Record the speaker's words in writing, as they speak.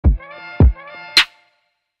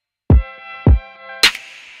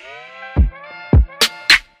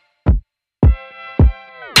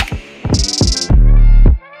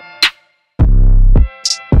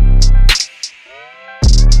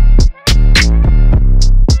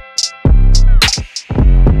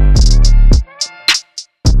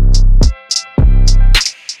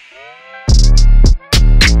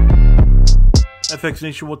FX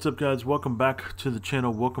Nation, what's up guys? Welcome back to the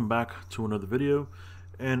channel. Welcome back to another video.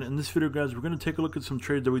 And in this video guys, we're going to take a look at some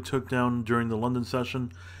trades that we took down during the London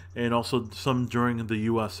session and also some during the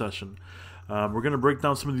US session. We're going to break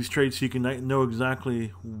down some of these trades so you can know exactly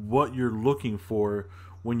what you're looking for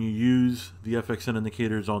when you use the FXN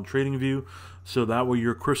indicators on TradingView, so that way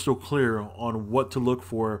you're crystal clear on what to look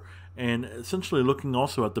for and essentially looking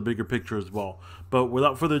also at the bigger picture as well. But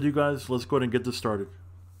without further ado guys, let's go ahead and get this started.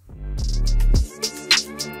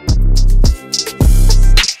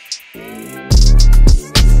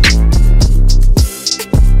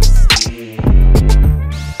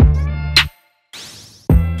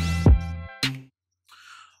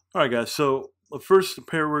 Alright guys, so the first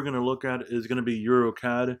pair we're going to look at is going to be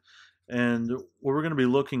EuroCAD, and what we're going to be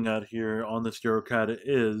looking at here on this EuroCAD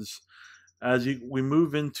is, as we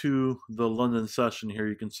move into the London session here,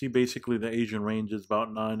 you can see basically the Asian range is about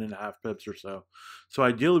 9.5 pips or so. So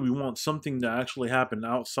ideally we want something to actually happen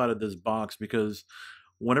outside of this box, because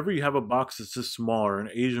whenever you have a box that's this small or an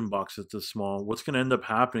Asian box that's this small, what's going to end up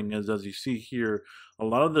happening is, as you see here, a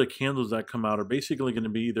lot of the candles that come out are basically going to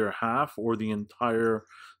be either half or the entire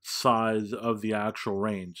size of the actual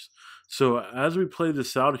range. So as we play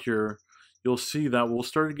this out here, you'll see that we'll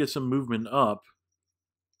start to get some movement up,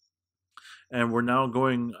 and we're now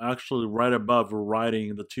going actually right above, we're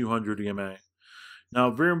riding the 200 EMA. Now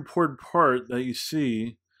a very important part that you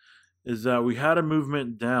see is that we had a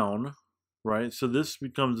movement down, right? So this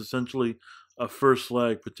becomes essentially a first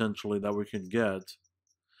leg potentially that we can get.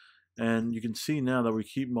 And you can see now that we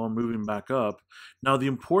keep on moving back up. Now the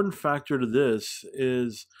important factor to this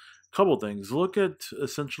is a couple things. Look at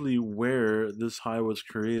essentially where this high was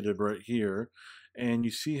created right here. And you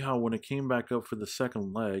see how when it came back up for the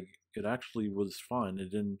second leg, it actually was fine. It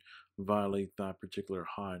didn't violate that particular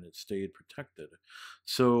high and it stayed protected.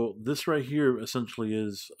 So this right here essentially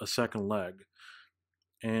is a second leg.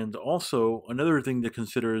 And also another thing to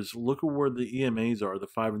consider is look at where the EMAs are, the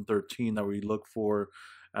 5 and 13 that we look for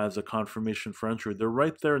as a confirmation for entry. They're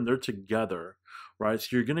right there and they're together, right? So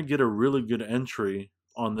you're going to get a really good entry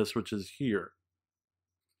on this, which is here.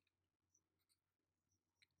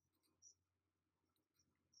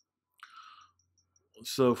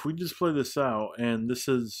 So if we just play this out, and this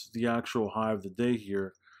is the actual high of the day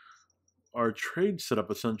here, our trade setup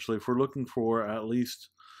essentially, if we're looking for at least,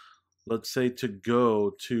 let's say, to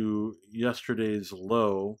go to yesterday's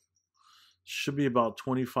low, should be about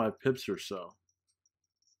 25 pips or so.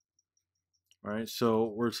 Right,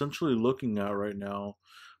 so we're essentially looking at right now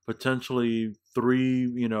potentially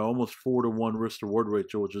almost 4-to-1 risk reward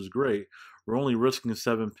ratio, which is great. We're only risking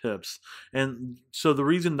 7 pips. And so the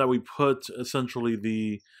reason that we put essentially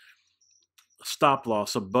the stop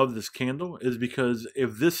loss above this candle is because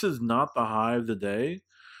if this is not the high of the day,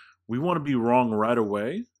 we want to be wrong right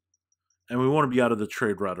away, and we want to be out of the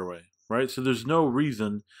trade right away, right? So there's no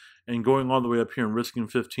reason in going all the way up here and risking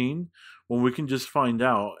 15 when we can just find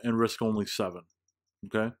out and risk only 7,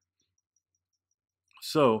 okay?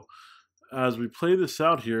 So as we play this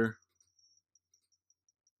out here,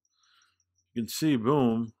 you can see,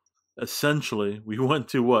 boom, essentially we went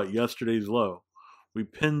to what? Yesterday's low. We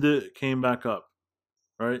pinned it, came back up,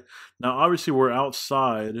 right? Now obviously we're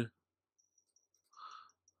outside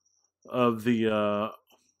of the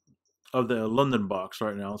London box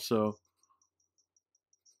right now, so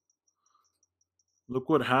look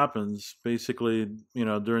what happens basically,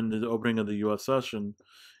 during the opening of the US session,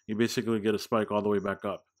 you basically get a spike all the way back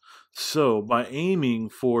up. So by aiming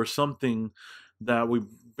for something that we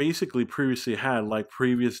basically previously had, like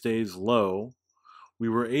previous day's low, we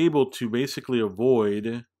were able to basically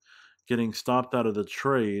avoid getting stopped out of the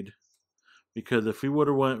trade, because if we would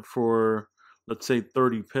have went for, let's say,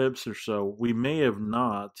 30 pips or so, we may have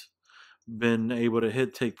not been able to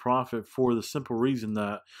take profit, for the simple reason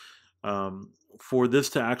that for this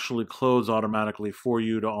to actually close automatically for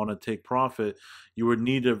you to want to take profit, you would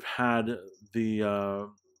need to have had the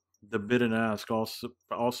bid and ask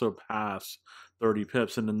also pass 30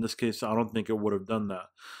 pips, and in this case I don't think it would have done that.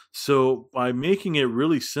 So by making it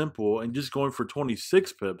really simple and just going for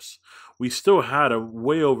 26 pips, we still had a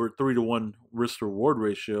way over 3-to-1 risk reward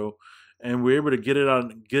ratio, and we were able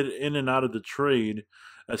to get in and out of the trade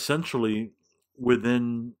essentially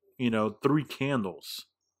within 3 candles,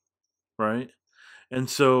 right? And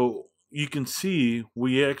so you can see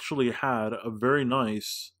we actually had a very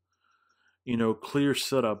nice clear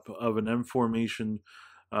setup of an M formation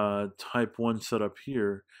type 1 setup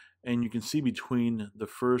here, and you can see between the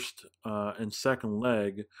first and second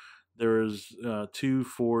leg there's 2,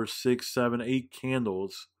 4, 6, 7, 8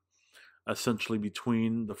 candles essentially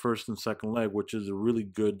between the first and second leg, which is a really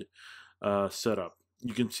good setup.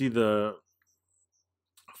 You can see the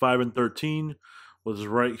 5 and 13 was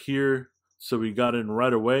right here, so we got in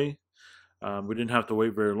right away. We didn't have to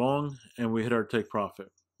wait very long, and we hit our take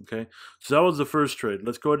profit. Okay, so that was the first trade.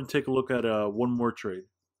 Let's go ahead and take a look at one more trade.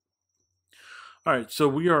 All right, so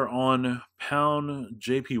we are on pound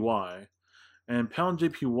JPY. And pound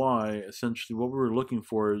JPY, essentially what we were looking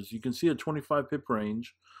for is, you can see a 25 pip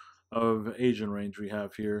range of Asian range we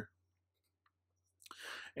have here.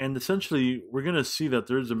 And essentially we're going to see that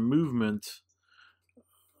there's a movement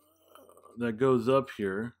that goes up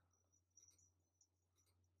here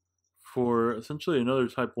for essentially another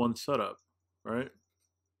type 1 setup, right?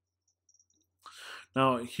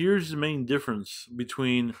 Now, here's the main difference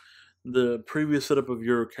between the previous setup of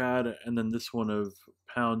EuroCAD and then this one of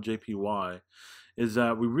pound JPY, is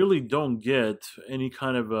that we really don't get any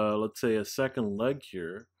kind of a, let's say, a second leg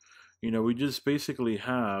here. You know, we just basically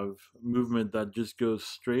have movement that just goes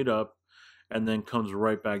straight up and then comes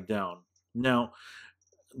right back down. Now,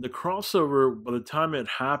 the crossover, by the time it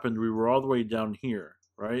happened, we were all the way down here,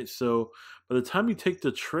 right? So by the time you take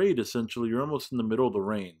the trade, essentially, you're almost in the middle of the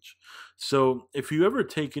range. So if you ever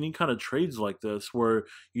take any kind of trades like this, where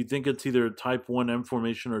you think it's either type 1 M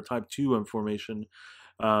formation or type 2 M formation,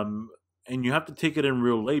 and you have to take it in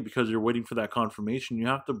real late because you're waiting for that confirmation, you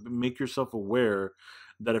have to make yourself aware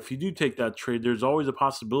that if you do take that trade, there's always a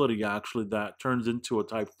possibility actually that turns into a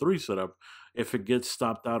type 3 setup if it gets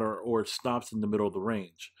stopped out or stops in the middle of the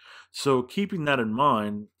range. So keeping that in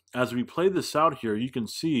mind, as we play this out here, you can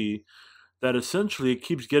see that essentially it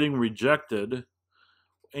keeps getting rejected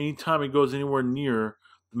anytime it goes anywhere near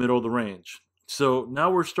the middle of the range. So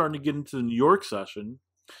now we're starting to get into the New York session.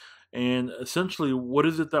 And essentially, what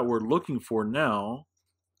is it that we're looking for now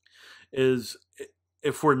is,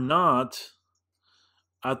 if we're not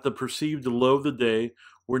at the perceived low of the day,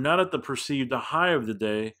 we're not at the perceived high of the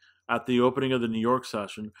day at the opening of the New York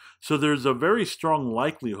session. So there's a very strong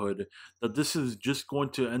likelihood that this is just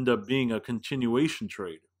going to end up being a continuation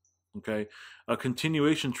trade. Okay, a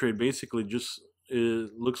continuation trade basically just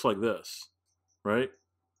looks like this, right?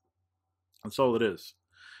 That's all it is.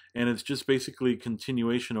 And it's just basically a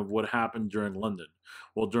continuation of what happened during London.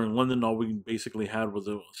 Well, during London, all we basically had was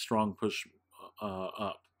a strong push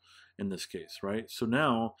up in this case, right? So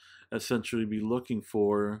now, essentially, be looking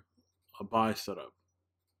for a buy setup.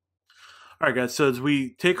 All right, guys, so as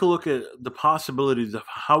we take a look at the possibilities of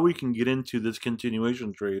how we can get into this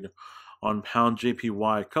continuation trade on pound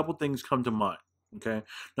JPY, a couple things come to mind, okay?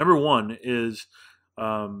 Number one is,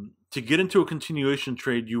 to get into a continuation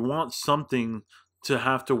trade, you want something to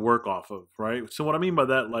have to work off of, right? So what I mean by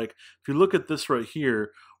that, like, if you look at this right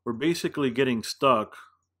here, we're basically getting stuck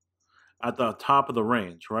at the top of the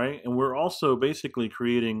range, right? And we're also basically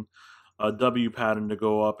creating a W pattern to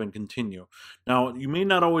go up and continue. Now, you may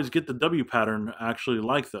not always get the W pattern actually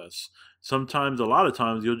like this. Sometimes, a lot of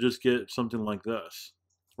times, you'll just get something like this,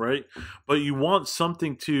 right? But you want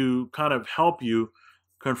something to kind of help you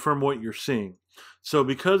confirm what you're seeing. So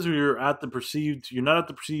because you're not at the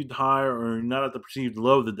perceived high or you're not at the perceived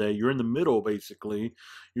low of the day, you're in the middle basically.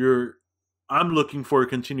 I'm looking for a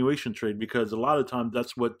continuation trade because a lot of times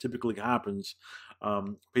that's what typically happens,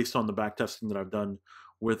 based on the back testing that I've done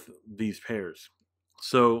with these pairs.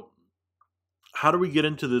 So how do we get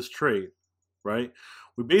into this trade, right?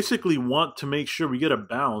 We basically want to make sure we get a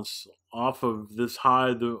bounce off of this high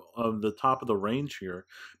of the top of the range here,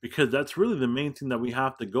 because that's really the main thing that we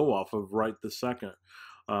have to go off of right this second,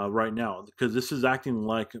 right now, because this is acting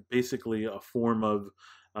like basically a form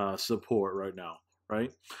of support right now,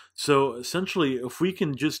 right? So essentially, if we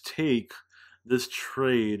can just take this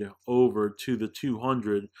trade over to the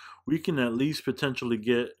 200, we can at least potentially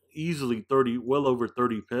get easily well over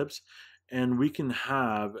 30 pips, and we can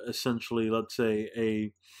have essentially, let's say,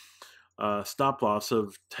 a stop loss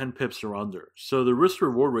of 10 pips or under. So the risk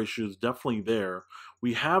reward ratio is definitely there.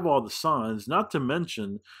 We have all the signs, not to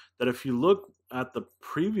mention that if you look at the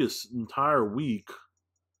previous entire week,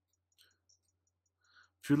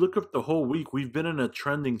 if you look up the whole week, we've been in a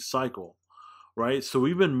trending cycle, right? So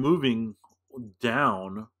we've been moving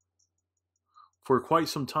down for quite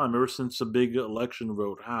some time, ever since the big election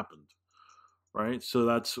vote happened, right? So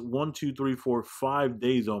that's 1, 2, 3, 4, 5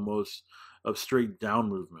 days almost of straight down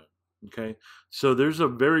movement. Okay, so there's a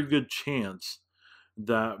very good chance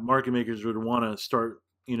that market makers would want to start,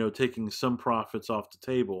 taking some profits off the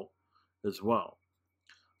table as well.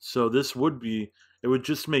 So it would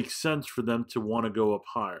just make sense for them to want to go up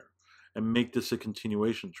higher and make this a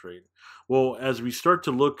continuation trade. Well, as we start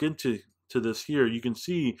to look into this here, you can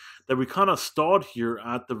see that we kind of stalled here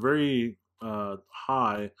at the very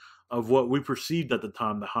high of what we perceived at the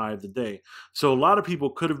time, the high of the day. So a lot of people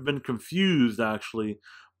could have been confused actually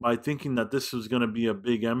by thinking that this was going to be a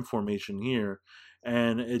big M formation here,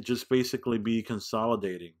 and it just basically be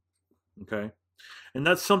consolidating. Okay, and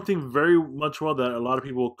that's something very much well that a lot of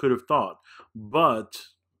people could have thought. But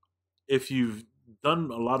if you've done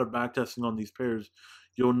a lot of backtesting on these pairs,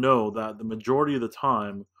 you'll know that the majority of the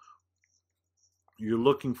time you're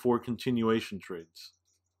looking for continuation trades.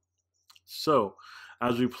 So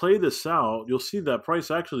as we play this out, you'll see that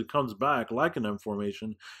price actually comes back like an M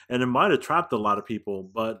formation, and it might have trapped a lot of people,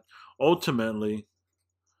 but ultimately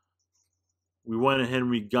we went ahead and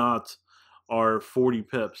we got our 40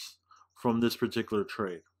 pips from this particular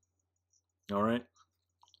trade. All right.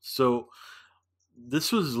 So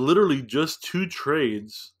this was literally just 2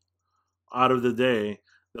 trades out of the day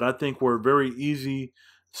that I think were very easy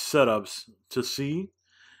setups to see.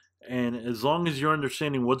 And as long as you're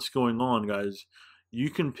understanding what's going on, guys, you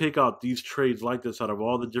can pick out these trades like this out of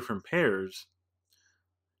all the different pairs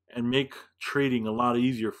and make trading a lot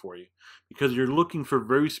easier for you, because you're looking for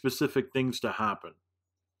very specific things to happen.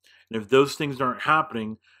 And if those things aren't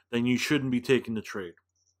happening, then you shouldn't be taking the trade.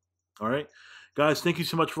 All right, guys, thank you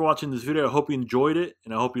so much for watching this video. I hope you enjoyed it,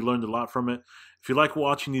 and I hope you learned a lot from it. If you like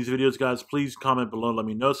watching these videos, guys, please comment below and let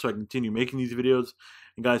me know so I can continue making these videos.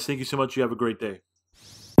 And guys, thank you so much. You have a great day.